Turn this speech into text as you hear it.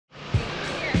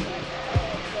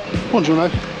Buongiorno,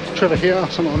 Trevor here,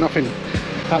 something or nothing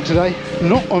out today.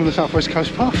 Not on the southwest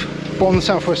coast path, but on the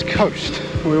southwest coast.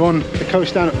 We're on the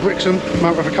coast down at Brixham. I'm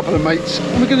out with a couple of mates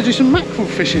and we're going to do some mackerel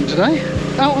fishing today,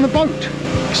 out on a boat.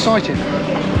 Exciting.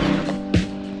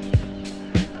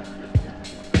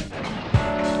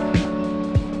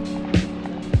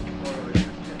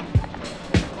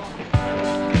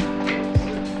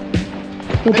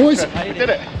 Well boys, we did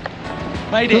it.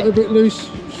 Made cut it. a bit loose,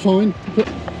 fine. But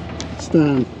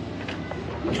Stan,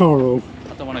 Carl.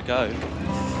 I don't want to go.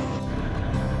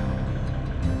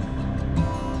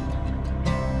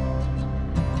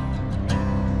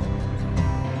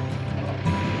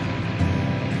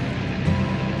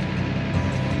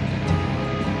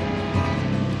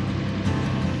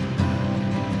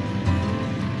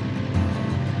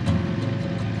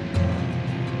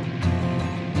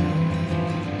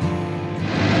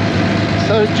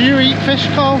 So do you eat fish,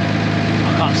 Carl?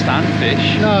 I can't stand fish.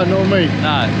 No, not me.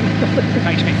 No.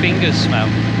 Makes my fingers smell.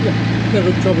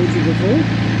 Never troubled you before?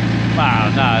 Wow,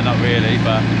 no, not really,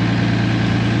 but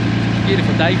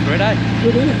beautiful day for it, eh?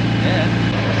 Good, isn't it? Yeah.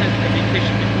 Have you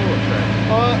fished before,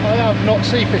 Trev? I have not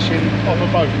sea fishing off a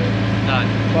boat, No.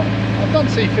 but I've done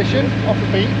sea fishing off a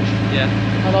beach, Yeah.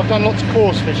 and I've done lots of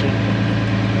coarse fishing.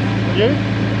 You?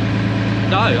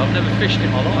 No, I've never fished in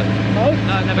my life. No?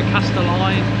 No, never cast a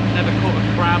line, never caught a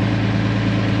crab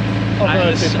I've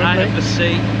heard out differently. of the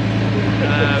sea.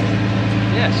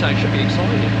 Yeah, so it should be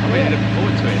exciting. I'm really looking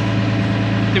forward to it.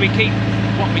 Do we keep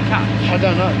what we catch? I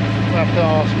don't know. We'll have to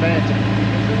ask Matt.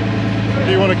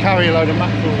 Do you want to carry a load of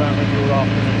mackerel around with you all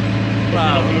afternoon? If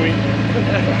Well, you're not going to eat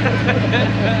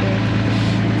them.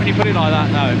 when you put it like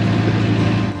that, no.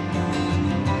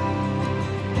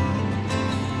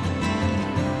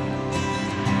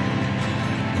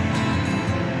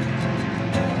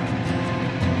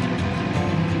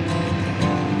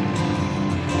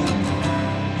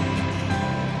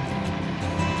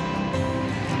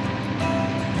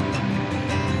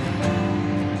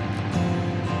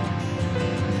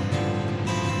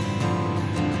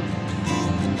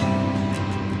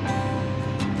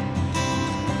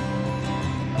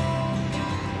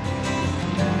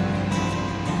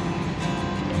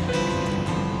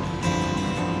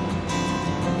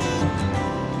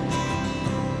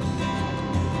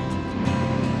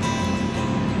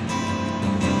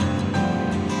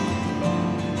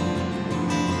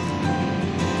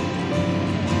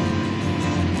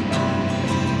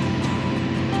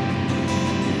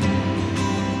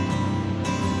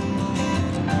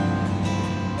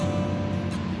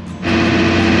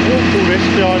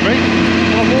 Behind me.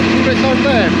 I've walked all this over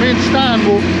there. Me and Stan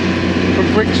walked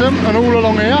from Brixham and all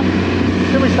along here.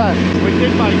 Did we, Stan? We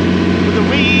did, mate, with a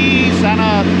wheeze and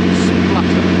a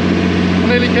splutter. I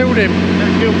nearly killed him.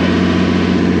 That killed me.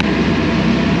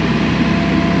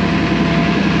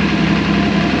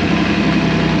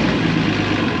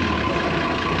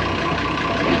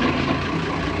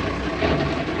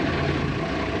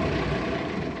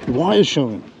 The wire's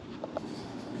showing.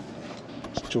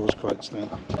 It's Jaws quite, Stan.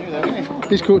 Yeah,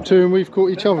 He's caught two and we've caught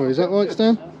each other. Is that right,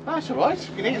 Stan? that's all right.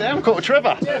 You can eat them. Caught a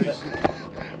Trevor.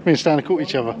 Me and Stan have caught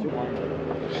each other.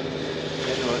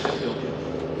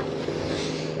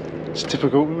 It's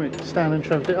typical, isn't it? Stan and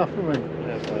Trev it up, haven't we?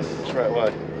 Yeah, straight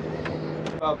away.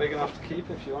 Well, big enough to keep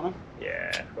if you want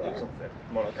Yeah.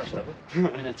 More like cash level. them.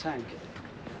 In a tank.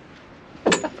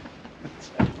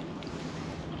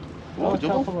 Oh, A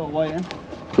couple are waiting.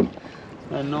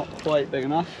 They're not quite big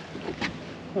enough.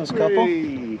 There's a couple.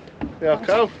 Yeah,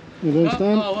 cool. You don't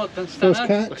Stan? Oh, well done, Stan. First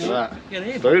catch. Look at that. Get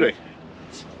in. Booty.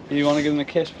 You want to give them a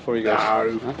kiss before you go?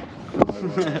 No.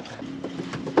 Huh?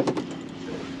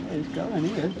 He's going,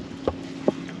 he is.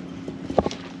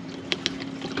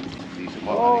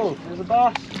 Oh, there's a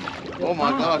bass. Oh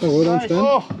my gosh. Oh, well done, Stan.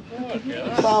 Oh,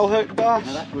 Foul hook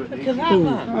bass. Look at that,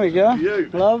 man. There we go. you.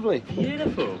 Lovely.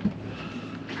 Beautiful.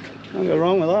 Can't go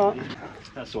wrong with that.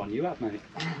 That's the one you have, mate.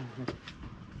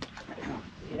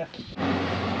 Yeah.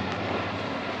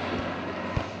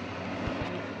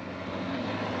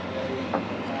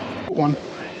 One.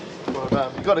 Well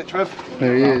done. You got it, Trev.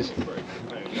 There he is.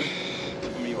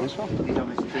 Nice one.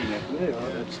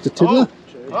 It's the tiddler.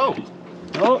 Oh.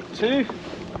 Oh, two.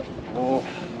 Oh.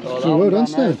 Oh, well done,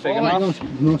 Stan. Big enough.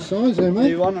 Nice size there, Do mate.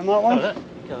 you want on that one? Look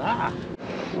at that.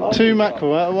 Two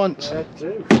mackerel out at once.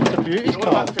 Two. It's a beauty,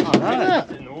 Carl. Look at that.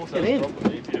 Get in.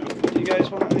 Do you guys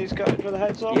want these gutted with the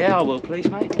heads off? Yeah, I will, please,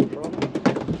 mate.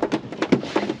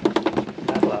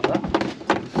 That'll have that.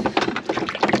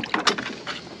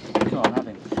 Go on, have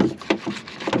him.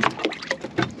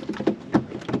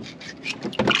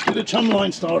 Get the chum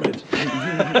line started.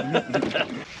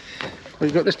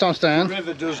 We've got this time down. The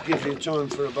river does give you time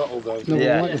for a bottle though. No,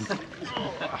 Yeah.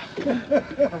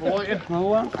 Another white.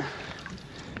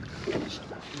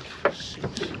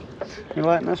 You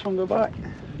letting this one go back?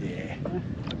 Yeah.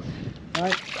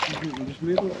 Right, I think we'll just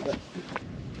move a little bit.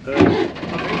 I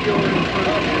think you're in front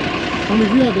of me. How many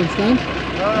have you had then, Stan?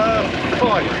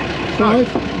 5.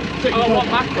 5? Oh, one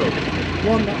mackerel.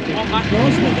 One mackerel. One mackerel.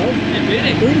 Nice one, though. Yeah,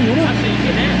 really? Really, wasn't it? Actually, you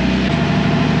did it.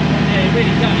 Yeah, he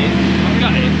really got it. I've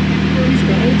got it. He's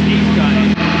got it. He's got it.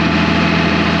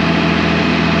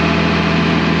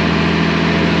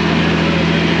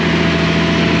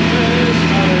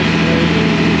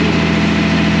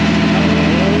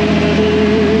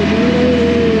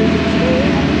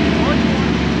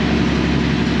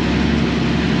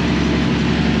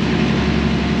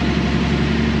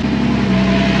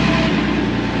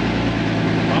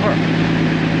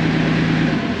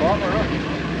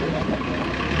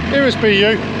 Here is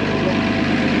BU.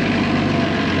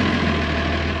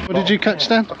 What did you catch,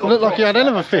 Stan? It looked like you had a hell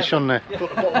of a fish on there. Got the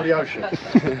bottom of the ocean.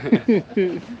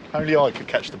 Only I could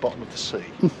catch the bottom of the sea.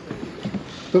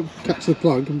 But catch the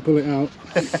plug and pull it out.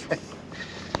 You're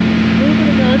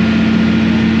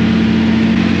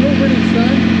winning,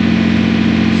 Stan.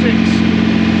 6.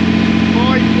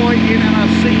 5 whiting and a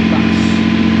sea bass.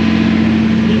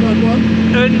 You've had one.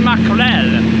 Un mackerel. 2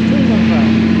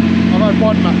 mackerel. I've had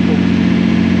 1 mackerel.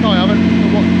 No, I haven't.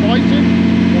 What, whiting?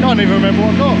 Can't even remember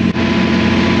what I got.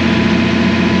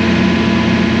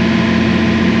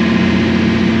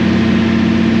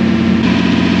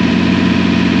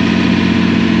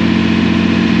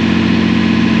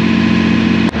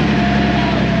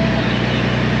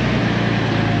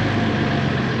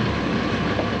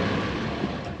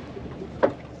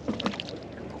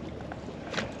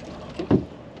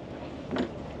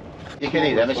 You can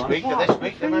eat them this week,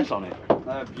 on it.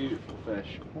 They're beautiful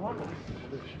fish. What? So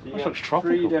you This get looks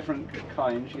tropical. 3 different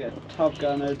kinds. You get a tub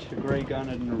gurnard, a grey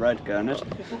gurnard and a red gurnard.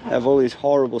 They have all these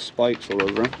horrible spikes all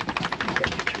over them.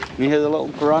 You hear the little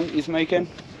grunt he's making?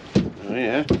 Oh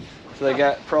yeah. So they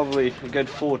get probably a good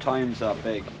 4 times that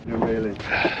big. Really.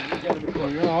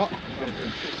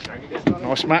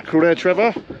 Nice mackerel there,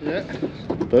 Trevor. Yeah.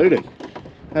 Booty.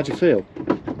 How'd you feel?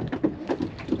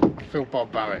 Feel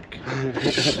barbaric.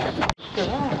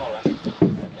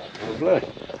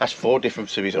 That's 4 different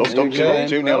series. Oh, There stop, you go.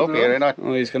 2-0 up here, ain't I?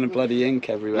 Oh, he's going to bloody ink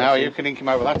everywhere. Now you can ink him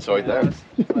over that side there.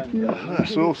 Yeah.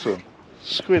 That's awesome.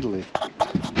 Squiddly.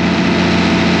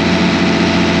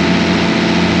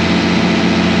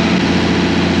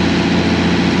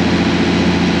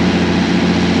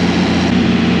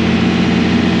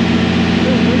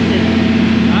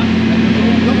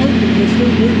 Not open, they're still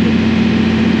moving.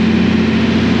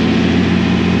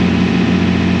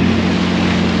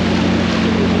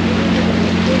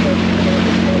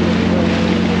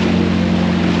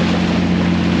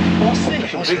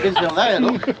 Big down there,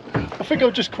 look. I think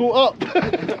I've just caught up.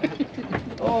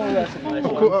 Oh, that's a nice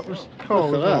one. Caught up with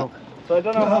Carl as well. So I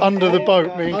don't know how Under the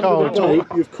boat, me and Carl are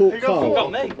talking. You've caught He's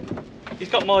got me. He's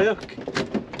got my hook.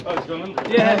 Oh, he's gone under.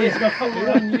 Yeah, he's got fucking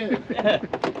on you. Yeah.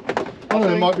 One of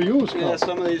them might be yours, Yeah, Carl.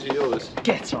 some of these are yours.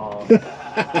 Get on.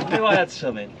 I knew I had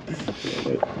something.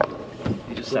 You're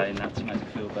just saying that to make me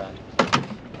feel bad.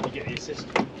 You get the assist.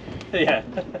 Yeah.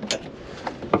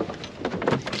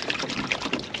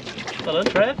 Well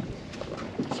done, Trev.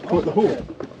 Quite the haul.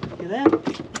 You there?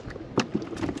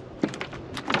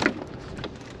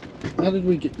 How did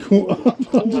we get caught up?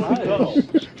 Oh,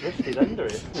 drifted under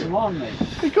it. Come on, mate.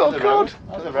 You got a cod.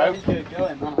 That's a very good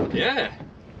going, that. Yeah.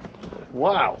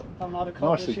 Wow. I'm not a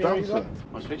cod Nicely this year, done, you sir. got?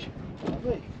 Nice fish.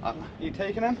 Lovely. You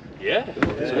taking him? Yeah.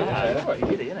 Yeah. Right,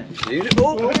 giddy, isn't it?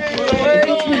 Beautiful. Back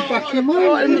in the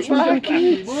Right in the back.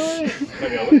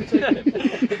 Maybe I wouldn't take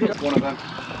him. One of them.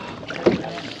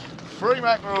 3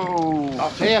 mackerel.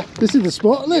 Up here. This is the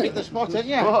spot, isn't Hit it? the spot, didn't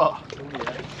you? Oh.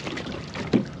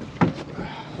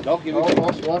 Dog, give me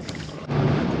one.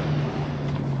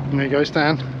 There you go,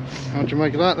 Stan. How'd you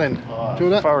make of that then? Enjoy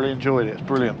that? Thoroughly enjoyed it. It's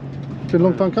brilliant. It's been a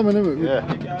long time coming, hasn't it?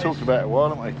 Yeah. Talked about it a while,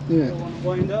 haven't we? Yeah. Want to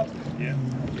wind up? Yeah.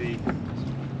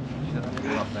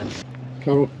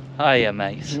 Carl, Hiya,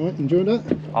 mate. you alright? Enjoyed that?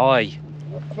 Aye.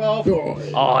 Oh,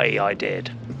 I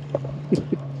did.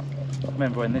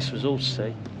 Remember when this was all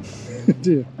sea?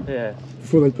 dear. Yeah.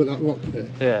 Before they put that rock there.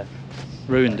 Yeah.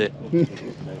 Ruined it.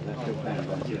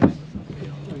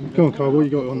 Come on, Carl, what you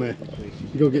got on there?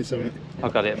 You got to get something. I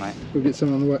got it, mate. Go get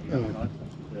something on the way. Oh.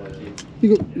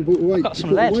 You bought weight. Got some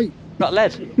you bought lead. weight. Got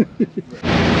lead.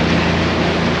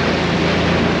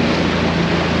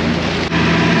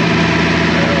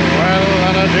 Well,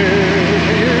 and I do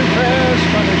you fair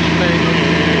Spanish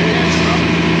ladies.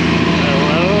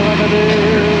 Well, and I do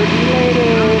you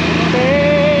ladies.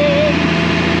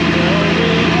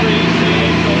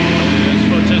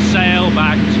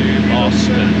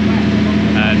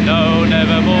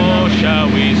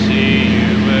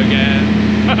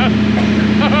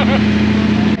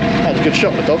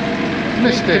 shot the dog.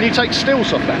 Missed Can it. you take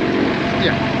stills off that?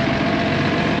 Yeah.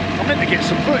 I meant to get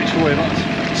some footage for him.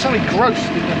 It's so engrossed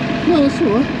in the No, that's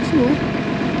alright. That's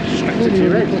alright. strapped it to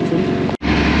your head.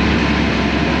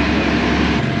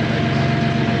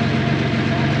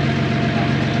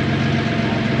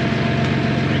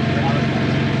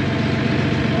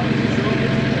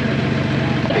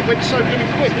 It went so really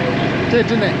quick. Did,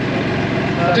 didn't it?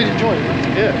 I did enjoy it.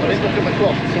 Yeah, I didn't look at my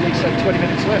clock until he said 20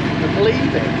 minutes left. I believe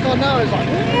it. Oh no, it's like,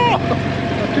 whoa!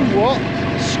 Do what?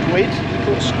 Squid,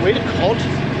 caught a squid, a cod,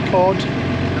 Cod.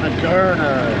 and a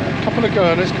gurner. Couple of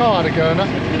gurners. Car had a gurner.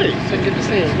 Did it? Didn't get to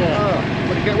see it, yeah. Oh,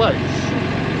 when did it get away?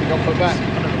 It got put back.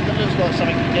 That looks like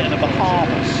something you get in the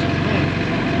Bahamas.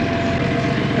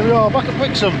 Here we are, back at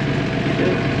Brixham.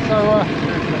 So,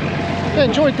 yeah,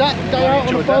 enjoyed that day out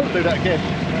on the boat. We'll do that again.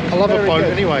 I love a Very boat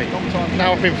good. anyway. Long time.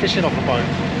 Now I've been fishing off a boat.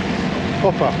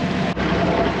 Proper.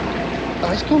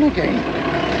 Oh, it's gone again.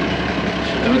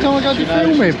 Every time I go to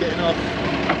film him. Getting off.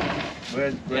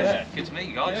 Yeah, good to meet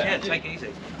you guys. Yeah, take it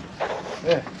easy.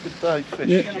 Yeah, good day, fish.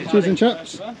 Yeah, cheers and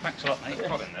chaps. Thanks a lot, mate.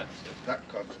 Got in there. That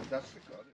cod, that's the cod.